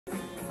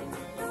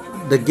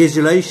The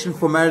gazulation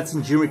formality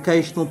and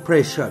gymricational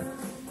pressure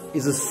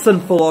is a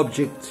sinful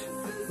object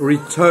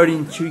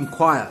returning to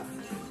inquire.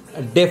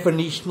 A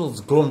definitional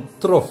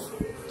glontrof,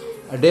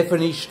 a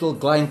definitional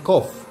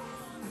gleinkoff,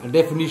 a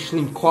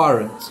definitional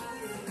inquirant,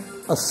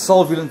 a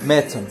solvulent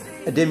matter,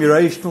 a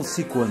demurational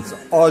sequence,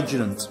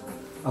 arginant,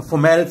 a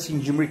formality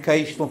in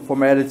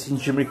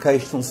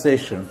gymricational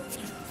session,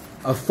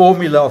 a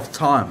formula of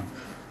time,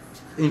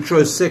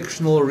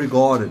 introsectional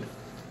regarded,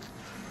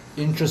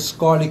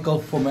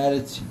 intrascardical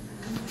formality,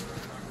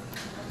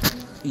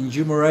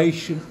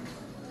 injumeration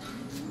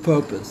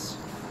purpose,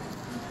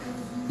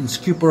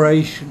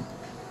 inscupuration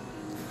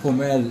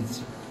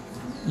formality,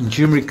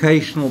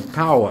 injumricational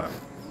power,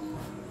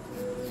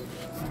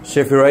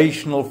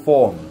 separational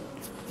form,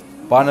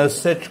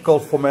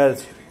 binosectical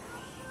formality,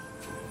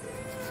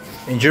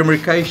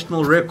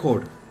 injumricational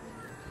record,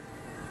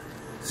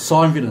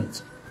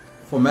 solvulent,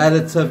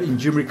 formative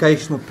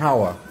injumricational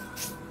power,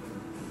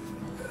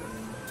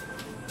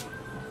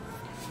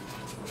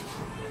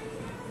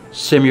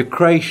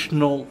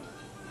 semicrational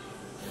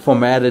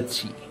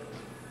formality,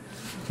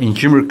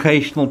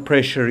 injumricational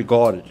pressure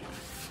regarded,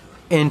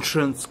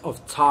 entrance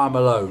of time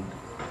alone,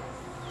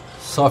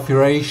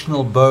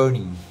 sulfurational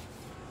burning,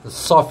 the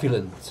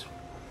suffulent,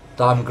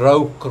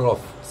 damgrokrof,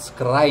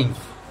 skryf,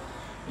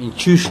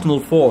 intuitional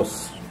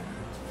force,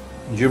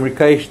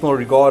 injumricational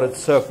regarded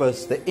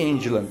surface, the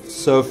endulant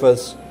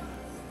surface,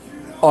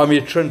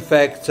 armitrin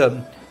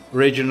factor,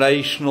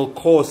 regenerational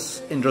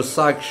course,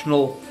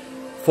 intrasectional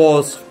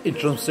force,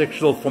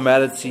 intrasectional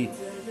formality,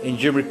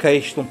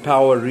 injumricational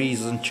power,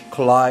 reason to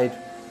collide,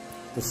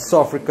 the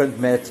suffragant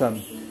matter,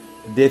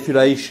 the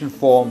defilation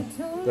form,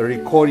 the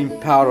recording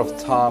power of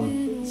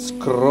time,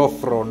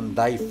 scrophron,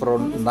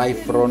 diphron,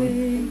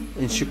 nifron,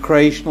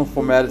 insecrational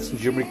formality,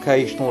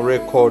 injumricational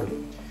record,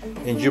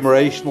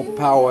 injumerational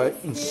power,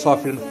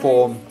 insufficient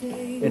form,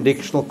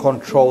 indictional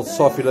control,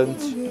 suffulent,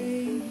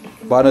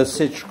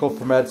 binosectical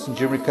formality,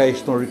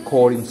 injumricational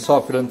record,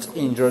 insufficient,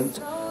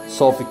 indurant,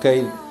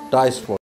 sulficate, diphron.